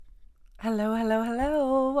Hello, hello,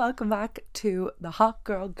 hello. Welcome back to the Hot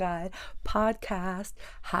Girl Guide podcast.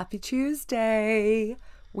 Happy Tuesday.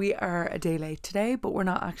 We are a day late today, but we're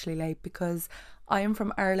not actually late because I am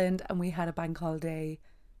from Ireland and we had a bank holiday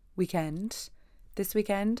weekend this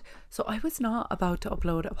weekend. So I was not about to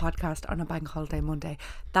upload a podcast on a bank holiday Monday.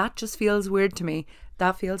 That just feels weird to me.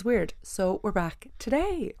 That feels weird. So we're back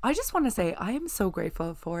today. I just want to say I am so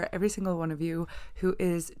grateful for every single one of you who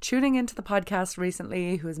is tuning into the podcast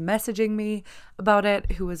recently, who is messaging me about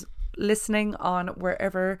it, who is listening on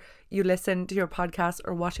wherever you listen to your podcast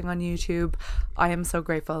or watching on YouTube. I am so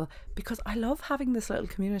grateful because I love having this little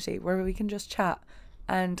community where we can just chat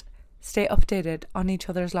and stay updated on each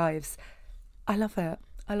other's lives. I love it.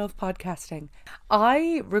 I love podcasting.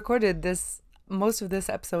 I recorded most of this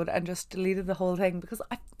episode and just deleted the whole thing because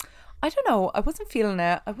I don't know. I wasn't feeling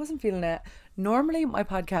it. Normally my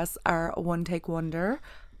podcasts are a one take wonder,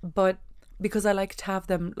 but because I like to have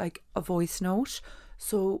them like a voice note,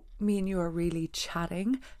 so me and you are really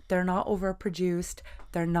chatting. They're not overproduced.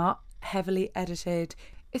 They're not heavily edited.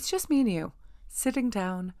 It's just me and you sitting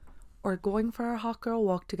down, or going for a hot girl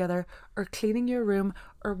walk together, or cleaning your room,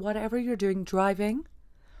 or whatever you're doing, driving,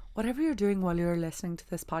 whatever you're doing while you're listening to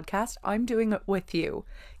this podcast, I'm doing it with you,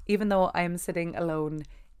 even though I am sitting alone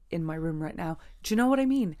in my room right now. Do you know what I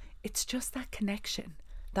mean? It's just that connection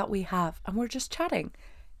that we have, and we're just chatting.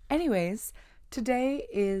 Anyways, today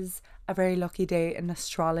is a very lucky day in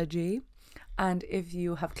astrology. And if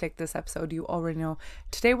you have clicked this episode, you already know.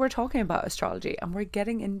 Today we're talking about astrology and we're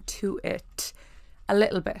getting into it a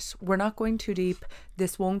little bit. We're not going too deep.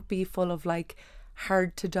 This won't be full of like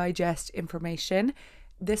hard to digest information.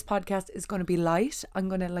 This podcast is going to be light. I'm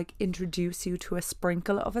going to like introduce you to a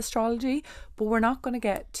sprinkle of astrology, but we're not going to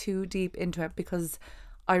get too deep into it because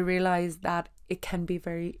I realize that it can be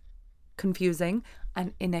very confusing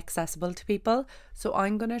and inaccessible to people. So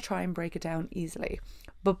I'm going to try and break it down easily.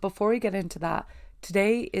 But before we get into that,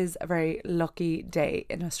 today is a very lucky day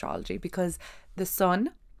in astrology because the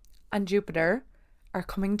Sun and Jupiter are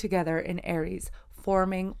coming together in Aries,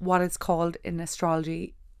 forming what is called in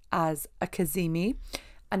astrology as a cazimi.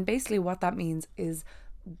 And basically what that means is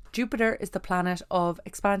Jupiter is the planet of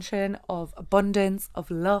expansion, of abundance, of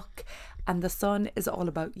luck, and the Sun is all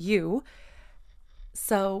about you.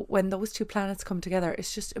 So when those two planets come together,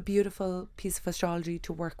 it's just a beautiful piece of astrology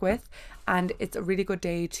to work with. And it's a really good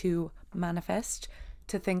day to manifest,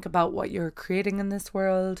 to think about what you're creating in this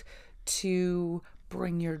world, to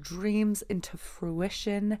bring your dreams into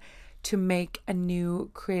fruition, to make a new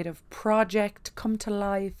creative project come to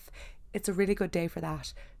life. It's a really good day for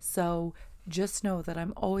that. So just know that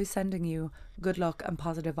I'm always sending you good luck and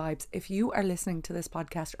positive vibes. If you are listening to this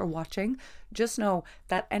podcast or watching, just know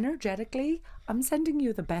that energetically, I'm sending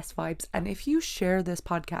you the best vibes. And if you share this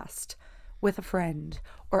podcast with a friend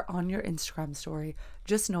or on your Instagram story,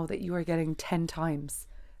 just know that you are getting 10 times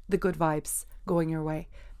the good vibes going your way,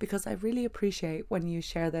 because I really appreciate when you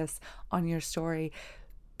share this on your story,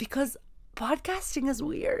 because podcasting is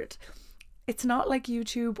weird. It's not like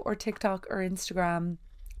YouTube or TikTok or Instagram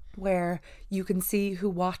where you can see who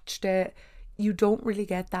watched it. You don't really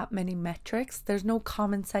get that many metrics. There's no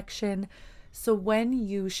comment section. So when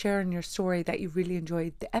you share in your story that you really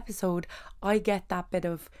enjoyed the episode, I get that bit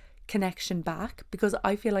of connection back because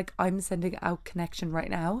I feel like I'm sending out connection right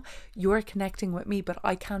now. You're connecting with me, but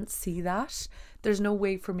I can't see that. There's no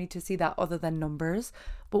way for me to see that other than numbers.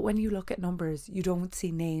 But when you look at numbers, you don't see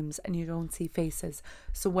names and you don't see faces.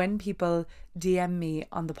 So when people DM me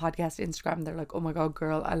on the podcast Instagram, they're like, oh my God,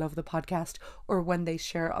 girl, I love the podcast. Or when they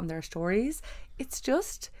share on their stories, it's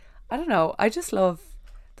just, I don't know. I just love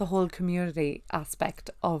the whole community aspect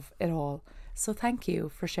of it all. So thank you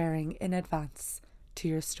for sharing in advance to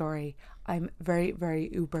your story. I'm very, very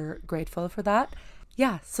uber grateful for that.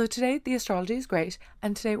 Yeah, so today the astrology is great,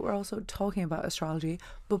 and today we're also talking about astrology.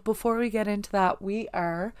 But before we get into that, we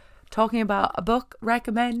are talking about a book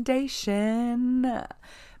recommendation,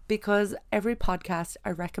 because every podcast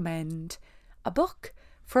I recommend a book.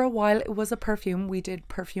 For a while it was a perfume. We did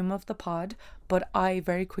perfume of the pod, but I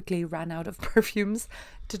very quickly ran out of perfumes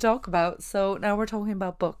to talk about. So now we're talking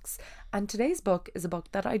about books. And today's book is a book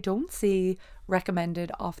that I don't see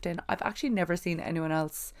recommended often. I've actually never seen anyone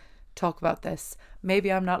else talk about this.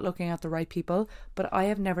 Maybe I'm not looking at the right people, but I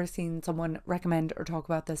have never seen someone recommend or talk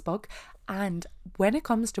about this book. And when it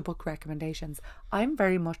comes to book recommendations, I'm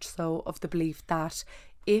very much so of the belief that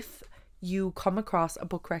if you come across a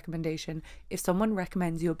book recommendation, if someone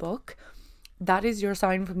recommends you a book, that is your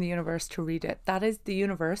sign from the universe to read it. That is the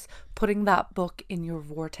universe putting that book in your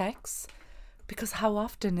vortex. Because how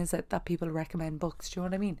often is it that people recommend books? Do you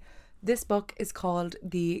know what I mean? This book is called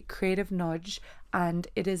The Creative Nudge, and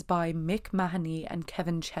it is by Mick Mahoney and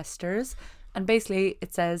Kevin Chesters. And basically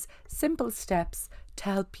it says simple steps to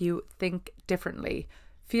help you think differently.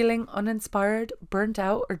 Feeling uninspired, burnt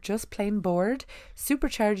out, or just plain bored?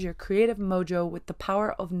 Supercharge your creative mojo with the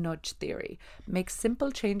power of nudge theory. Make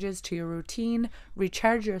simple changes to your routine,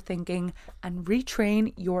 recharge your thinking, and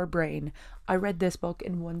retrain your brain. I read this book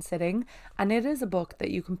in one sitting, and it is a book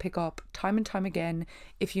that you can pick up time and time again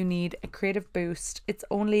if you need a creative boost. It's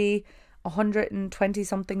only 120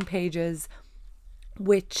 something pages,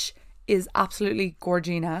 which is absolutely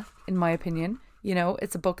gorgina in my opinion. You know,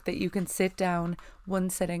 it's a book that you can sit down one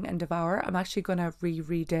sitting and devour. I'm actually going to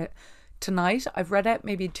reread it tonight. I've read it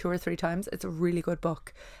maybe 2 or 3 times. It's a really good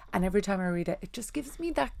book. And every time I read it, it just gives me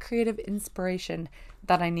that creative inspiration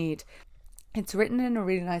that I need. It's written in a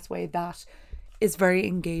really nice way that is very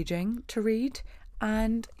engaging to read.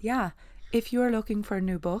 And yeah, if you are looking for a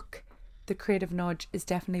new book, The Creative Nudge is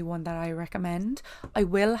definitely one that I recommend. I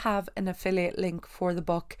will have an affiliate link for the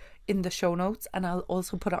book in the show notes, and I'll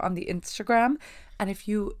also put it on the Instagram. And if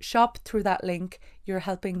you shop through that link, you're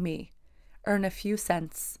helping me earn a few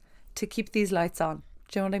cents to keep these lights on.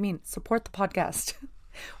 Do you know what I mean? Support the podcast.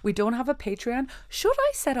 We don't have a Patreon. Should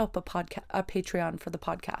I set up a Patreon for the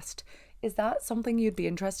podcast? Is that something you'd be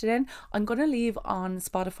interested in? I'm going to leave on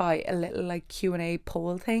Spotify a little like Q&A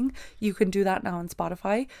poll thing. You can do that now on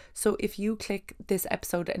Spotify. So if you click this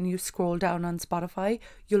episode and you scroll down on Spotify,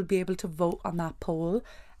 you'll be able to vote on that poll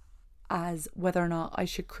as whether or not I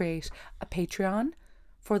should create a Patreon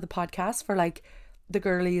for the podcast for like the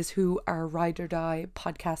girlies who are ride or die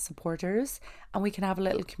podcast supporters. And we can have a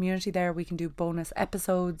little community there. We can do bonus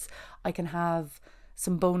episodes. I can have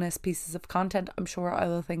some bonus pieces of content. I'm sure I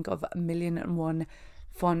will think of 1,000,001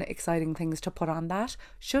 fun, exciting things to put on that.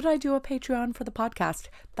 Should I do a Patreon for the podcast?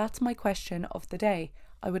 That's my question of the day.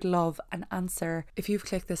 I would love an answer. If you've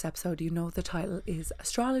clicked this episode, you know the title is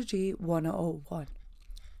Astrology 101.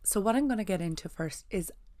 So what I'm going to get into first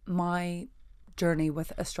is my journey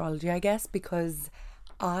with astrology, I guess, because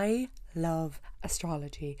I love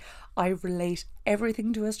astrology. I relate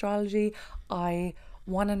everything to astrology. I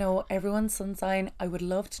want to know everyone's sun sign. I would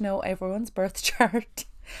love to know everyone's birth chart.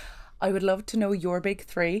 I would love to know your big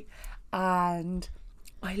 3. And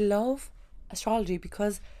I love astrology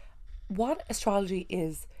because what astrology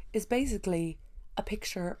is basically a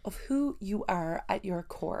picture of who you are at your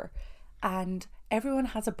core. And everyone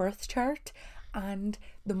has a birth chart, and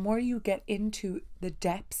the more you get into the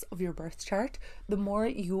depths of your birth chart, the more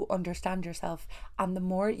you understand yourself, and the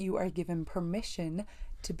more you are given permission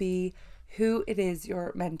to be who it is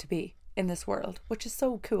you're meant to be in this world, which is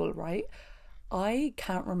so cool, right? I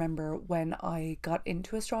can't remember when I got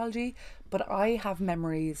into astrology, but I have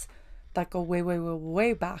memories that go way, way, way,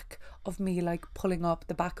 way back of me like pulling up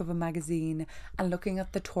the back of a magazine and looking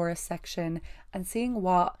at the Taurus section and seeing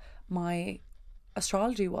what my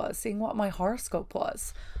astrology was, seeing what my horoscope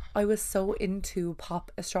was. I was so into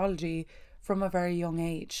pop astrology from a very young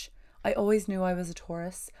age. I always knew I was a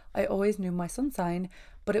Taurus. I always knew my sun sign,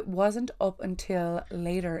 but it wasn't up until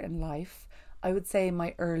later in life, I would say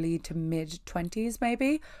my early to mid 20s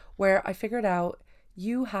maybe, where I figured out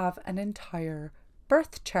you have an entire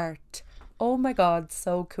birth chart. Oh my God,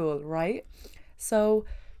 so cool, right? So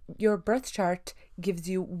your birth chart gives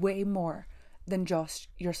you way more than just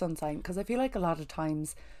your sun sign, because I feel like a lot of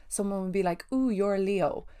times someone would be like, ooh, you're a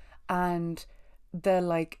Leo, and the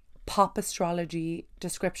like pop astrology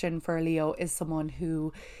description for a Leo is someone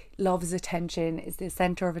who loves attention, is the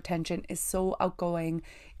center of attention, is so outgoing,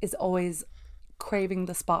 is always craving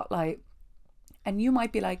the spotlight. And you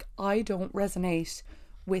might be like, I don't resonate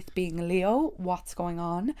with being a Leo. What's going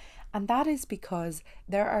on? And that is because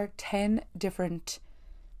there are 10 different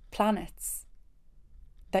planets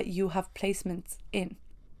that you have placements in.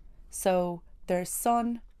 So there's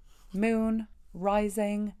Sun, Moon,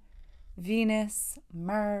 Rising, Venus,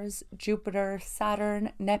 Mars, Jupiter,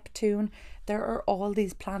 Saturn, Neptune. There are all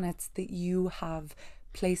these planets that you have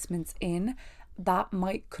placements in that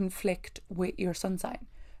might conflict with your sun sign.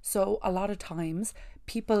 So a lot of times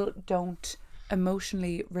people don't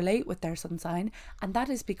emotionally relate with their sun sign, and that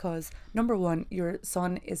is because, number one, your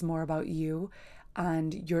sun is more about you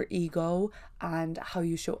and your ego and how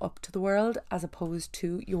you show up to the world as opposed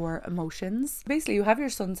to your emotions. Basically, you have your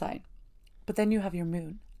sun sign, but then you have your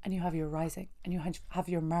moon, and you have your rising, and you have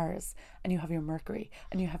your Mars, and you have your Mercury,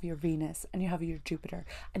 and you have your Venus, and you have your Jupiter,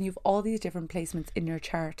 and you have all these different placements in your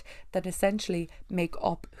chart that essentially make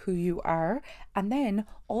up who you are. And then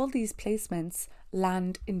all these placements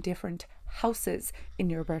land in different houses in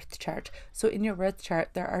your birth chart. So in your birth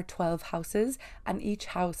chart, there are 12 houses, and each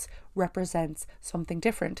house represents something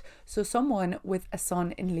different. So someone with a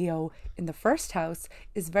sun in Leo in the first house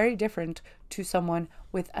is very different to someone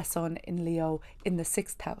with a sun in Leo in the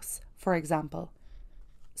sixth house, for example.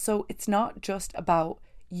 So it's not just about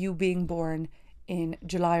you being born in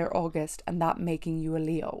July or August and that making you a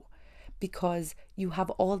Leo, because you have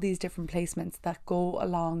all these different placements that go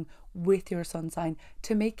along with your sun sign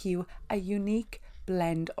to make you a unique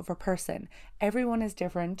blend of a person. Everyone is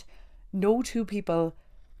different. No two people,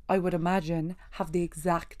 I would imagine, have the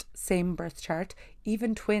exact same birth chart.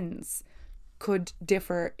 Even twins could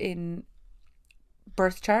differ in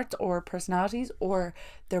birth charts or personalities, or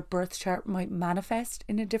their birth chart might manifest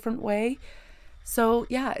in a different way. So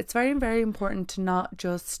yeah, it's very, very important to not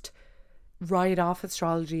just write off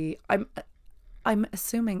astrology. I'm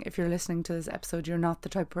assuming if you're listening to this episode, you're not the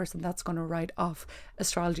type of person that's going to write off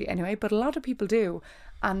astrology anyway, but a lot of people do.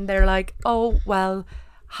 And they're like, oh, well,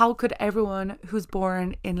 how could everyone who's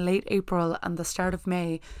born in late April and the start of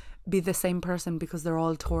May be the same person because they're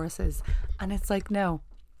all Tauruses? And it's like, no,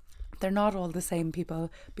 they're not all the same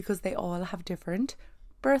people, because they all have different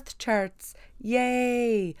birth charts.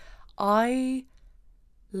 Yay! I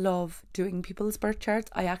love doing people's birth charts.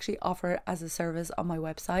 I actually offer it as a service on my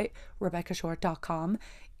website, rebeccashort.com.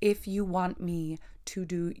 If you want me to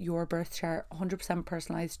do your birth chart 100%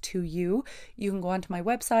 personalized to you, you can go onto my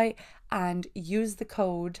website and use the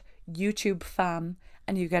code YouTubeFam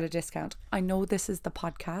and you get a discount. I know this is the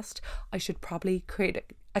podcast. I should probably create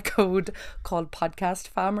a code called Podcast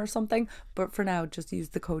Fam or something, but for now just use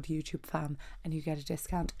the code YouTube Fam and you get a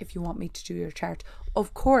discount if you want me to do your chart.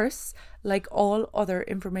 Of course, like all other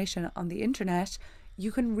information on the internet,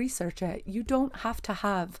 you can research it. You don't have to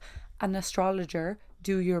have an astrologer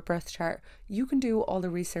do your birth chart. You can do all the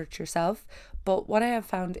research yourself, but what I have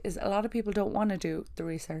found is a lot of people don't want to do the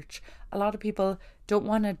research. A lot of people don't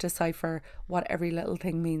want to decipher what every little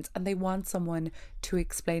thing means, and they want someone to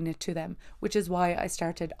explain it to them, which is why I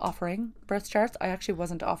started offering birth charts. I actually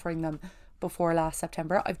wasn't offering them before last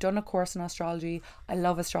September. I've done a course in astrology. I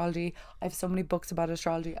love astrology. I have so many books about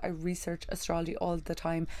astrology. I research astrology all the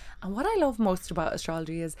time. And what I love most about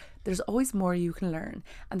astrology is there's always more you can learn,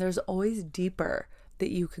 and there's always deeper that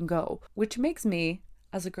you can go, which makes me,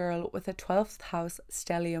 as a girl with a 12th house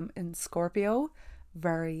stellium in Scorpio,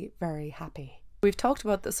 very, very happy. We've talked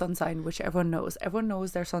about the sun sign, which everyone knows. Everyone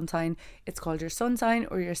knows their sun sign. It's called your sun sign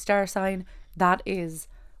or your star sign. That is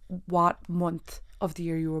what month of the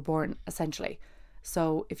year you were born, essentially.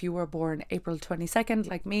 So if you were born April 22nd,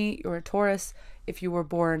 like me, you're a Taurus. If you were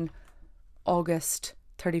born August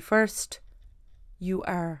 31st, you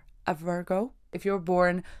are a Virgo. If you're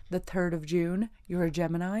born the 3rd of June, you're a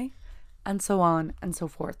Gemini, and so on and so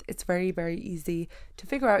forth. It's very, very easy to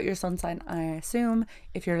figure out your sun sign. And I assume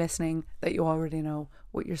if you're listening that you already know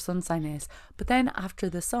what your sun sign is. But then after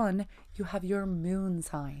the sun, you have your moon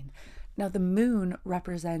sign. Now the moon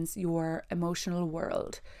represents your emotional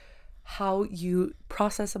world, how you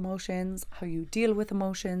process emotions, how you deal with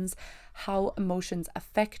emotions, how emotions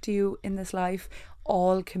affect you in this life,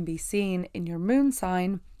 all can be seen in your moon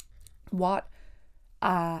sign. What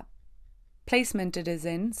placement it is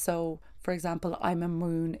in. So for example, I'm a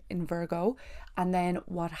moon in Virgo, and then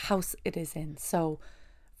what house it is in. So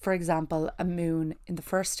for example, a moon in the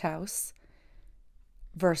first house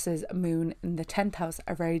versus a moon in the 10th house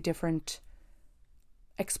are very different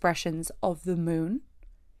expressions of the moon.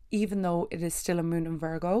 Even though it is still a moon in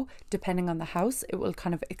Virgo, depending on the house, it will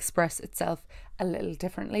kind of express itself a little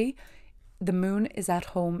differently. The moon is at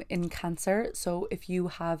home in Cancer. So if you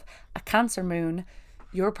have a Cancer moon,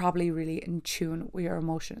 you're probably really in tune with your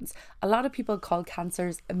emotions. A lot of people call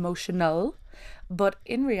Cancers emotional, but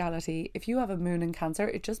in reality, if you have a moon in Cancer,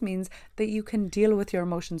 it just means that you can deal with your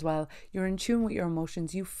emotions well. You're in tune with your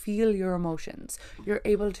emotions. You feel your emotions. You're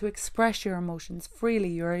able to express your emotions freely.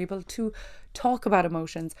 You're able to talk about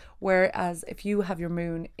emotions. Whereas if you have your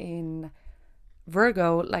moon in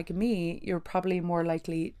Virgo, like me, you're probably more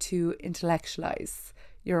likely to intellectualize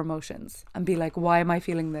your emotions and be like, why am I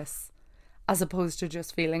feeling this? As opposed to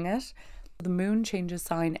just feeling it. The moon changes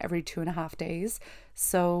sign every 2.5 days.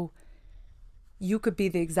 So you could be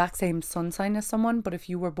the exact same sun sign as someone, but if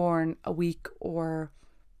you were born a week or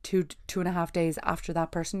 2.5 days after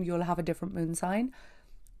that person, you'll have a different moon sign.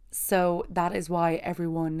 So that is why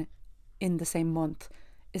everyone in the same month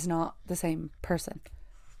is not the same person.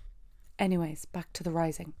 Anyways, back to the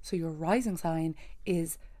rising. So your rising sign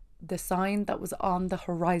is the sign that was on the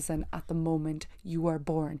horizon at the moment you were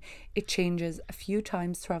born. It changes a few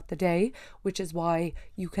times throughout the day, which is why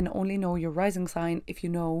you can only know your rising sign if you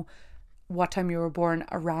know what time you were born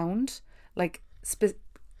around. like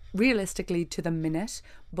realistically to the minute,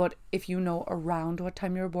 but if you know around what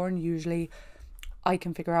time you were born, usually I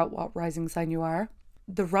can figure out what rising sign you are.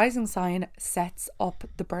 The rising sign sets up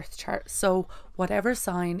the birth chart. So whatever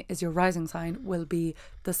sign is your rising sign will be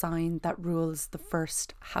the sign that rules the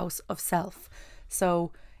first house of self.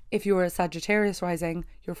 So if you were a Sagittarius rising,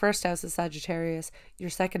 your first house is Sagittarius, your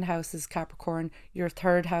second house is Capricorn, your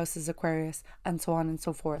third house is Aquarius, and so on and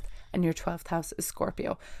so forth. And your 12th house is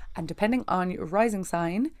Scorpio. And depending on your rising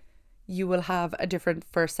sign, you will have a different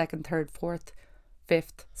first, second, third, fourth,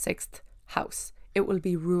 fifth, sixth house. It will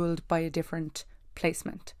be ruled by a different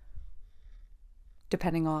placement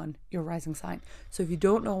depending on your rising sign. So if you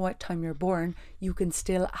don't know what time you're born, you can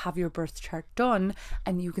still have your birth chart done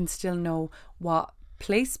and you can still know what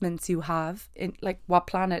placements you have in, like what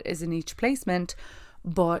planet is in each placement,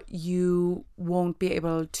 but you won't be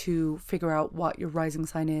able to figure out what your rising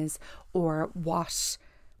sign is or what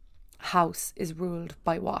house is ruled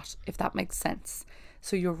by what, if that makes sense.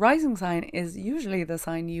 So your rising sign is usually the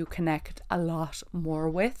sign you connect a lot more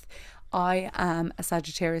with. I am a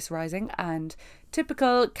Sagittarius rising, and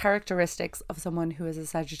typical characteristics of someone who is a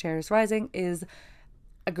Sagittarius rising is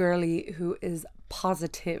a girly who is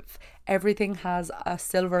positive. Everything has a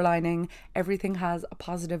silver lining. Everything has a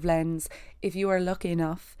positive lens. If you are lucky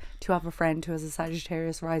enough to have a friend who is a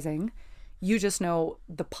Sagittarius rising, you just know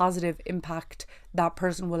the positive impact that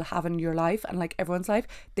person will have in your life and like everyone's life.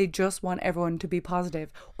 They just want everyone to be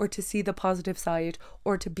positive or to see the positive side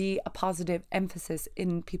or to be a positive emphasis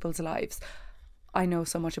in people's lives. I know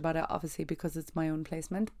so much about it, obviously, because it's my own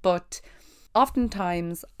placement, but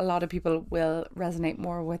oftentimes a lot of people will resonate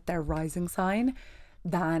more with their rising sign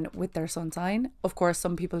than with their sun sign. Of course,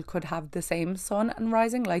 some people could have the same sun and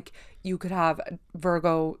rising, like you could have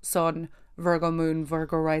Virgo sun, Virgo moon,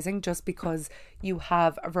 Virgo rising. Just because you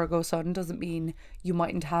have a Virgo sun doesn't mean you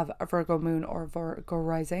mightn't have a Virgo moon or Virgo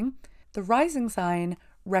rising. The rising sign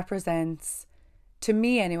represents, to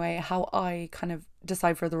me anyway, how I kind of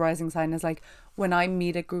decipher the rising sign is like when I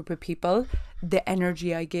meet a group of people, the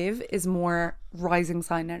energy I give is more rising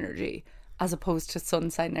sign energy as opposed to sun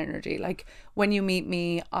sign energy. Like when you meet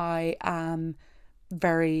me, I am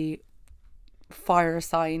very fire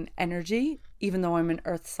sign energy, even though I'm an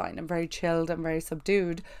earth sign. I'm very chilled, I'm very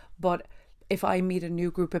subdued, but if I meet a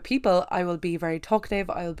new group of people, I will be very talkative,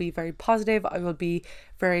 I will be very positive, I will be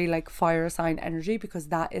very like fire sign energy because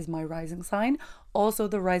that is my rising sign. Also,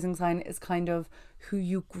 the rising sign is kind of who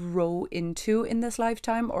you grow into in this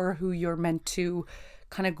lifetime or who you're meant to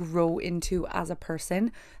kind of grow into as a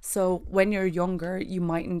person. So when you're younger, you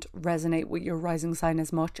mightn't resonate with your rising sign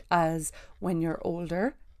as much as when you're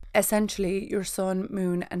older. Essentially, your sun,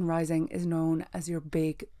 moon and rising is known as your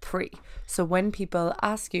big three. So when people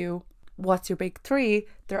ask you, what's your big three?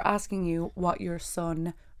 They're asking you what your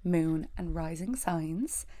sun, moon and rising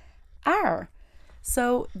signs are.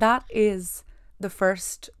 So that is the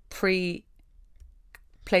first three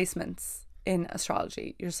placements in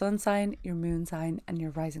astrology: your sun sign, your moon sign and your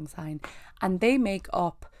rising sign. And they make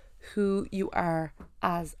up who you are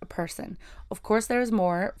as a person. Of course, there's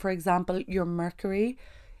more. For example, your Mercury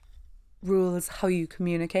rules how you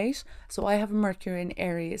communicate. So I have a Mercury in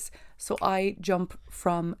Aries, so I jump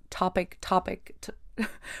from topic to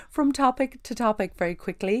topic very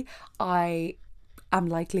quickly. I am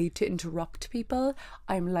likely to interrupt people.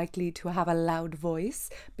 I'm likely to have a loud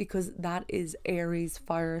voice because that is Aries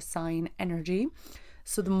fire sign energy.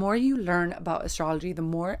 So the more you learn about astrology, the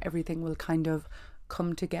more everything will kind of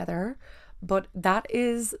come together. But that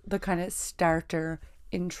is the kind of starter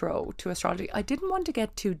intro to astrology. I didn't want to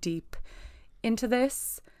get too deep into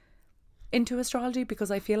astrology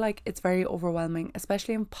because I feel like it's very overwhelming,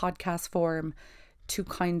 especially in podcast form, to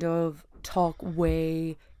kind of talk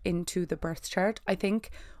way into the birth chart. I think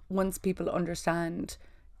once people understand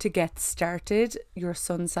to get started your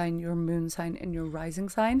sun sign, your moon sign and your rising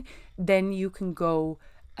sign, then you can go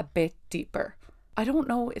a bit deeper. I don't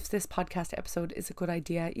know if this podcast episode is a good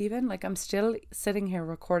idea even. Like, I'm still sitting here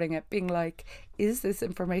recording it being like, is this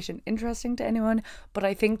information interesting to anyone? But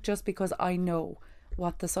I think just because I know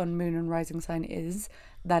what the sun, moon and rising sign is,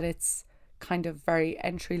 that it's kind of very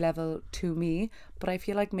entry level to me. But I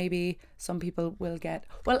feel like maybe some people will get,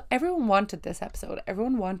 well, everyone wanted this episode.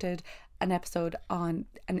 Everyone wanted an episode on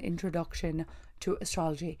an introduction to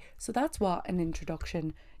astrology. So that's what an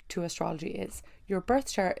introduction to astrology is. Your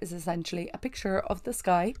birth chart is essentially a picture of the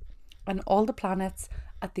sky and all the planets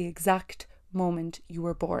at the exact moment you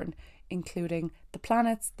were born, including the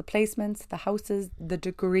planets, the placements, the houses, the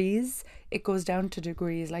degrees. It goes down to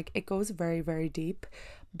degrees, like it goes very, very deep.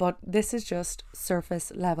 But this is just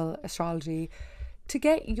surface level astrology to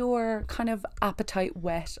get your kind of appetite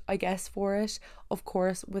whet, I guess, for it. Of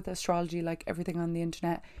course, with astrology, like everything on the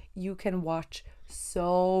internet, you can watch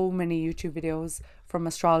so many YouTube videos from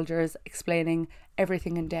astrologers explaining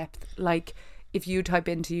everything in depth. Like if you type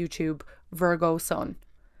into YouTube Virgo sun,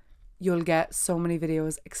 you'll get so many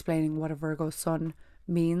videos explaining what a Virgo sun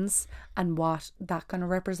means and what that kind of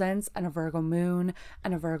represents, and a Virgo moon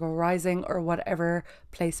and a Virgo rising, or whatever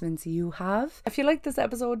placements you have. I feel like this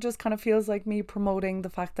episode just kind of feels like me promoting the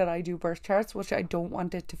fact that I do birth charts, which I don't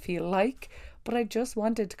want it to feel like, but I just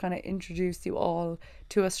wanted to kind of introduce you all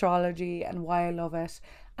to astrology and why I love it.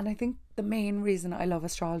 And I think the main reason I love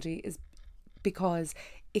astrology is because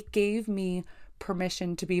it gave me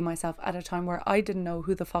permission to be myself at a time where I didn't know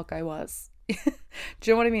who the fuck I was. Do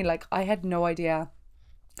you know what I mean? Like, I had no idea.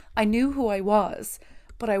 I knew who I was,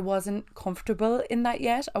 but I wasn't comfortable in that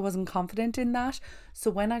yet. I wasn't confident in that. So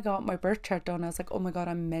when I got my birth chart done, I was like, oh my God,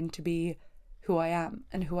 I'm meant to be who I am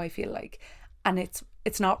and who I feel like. And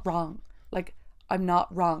it's not wrong. Like, I'm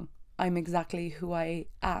not wrong. I'm exactly who I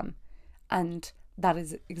am. And that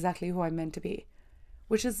is exactly who I'm meant to be,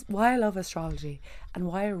 which is why I love astrology and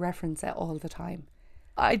why I reference it all the time.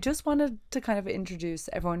 I just wanted to kind of introduce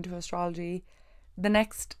everyone to astrology. The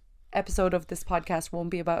next episode of this podcast won't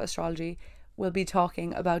be about astrology. We'll be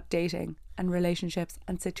talking about dating and relationships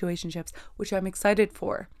and situationships, which I'm excited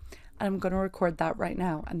for. And I'm going to record that right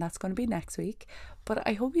now, and that's going to be next week. But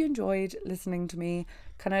I hope you enjoyed listening to me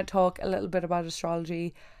kind of talk a little bit about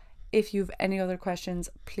astrology. If you've any other questions,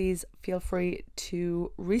 please feel free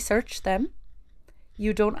to research them.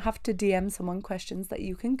 You don't have to DM someone questions that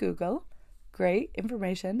you can Google. Great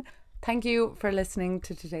information. Thank you for listening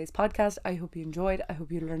to today's podcast. I hope you enjoyed. I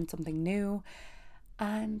hope you learned something new.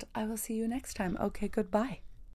 And I will see you next time. Okay, goodbye.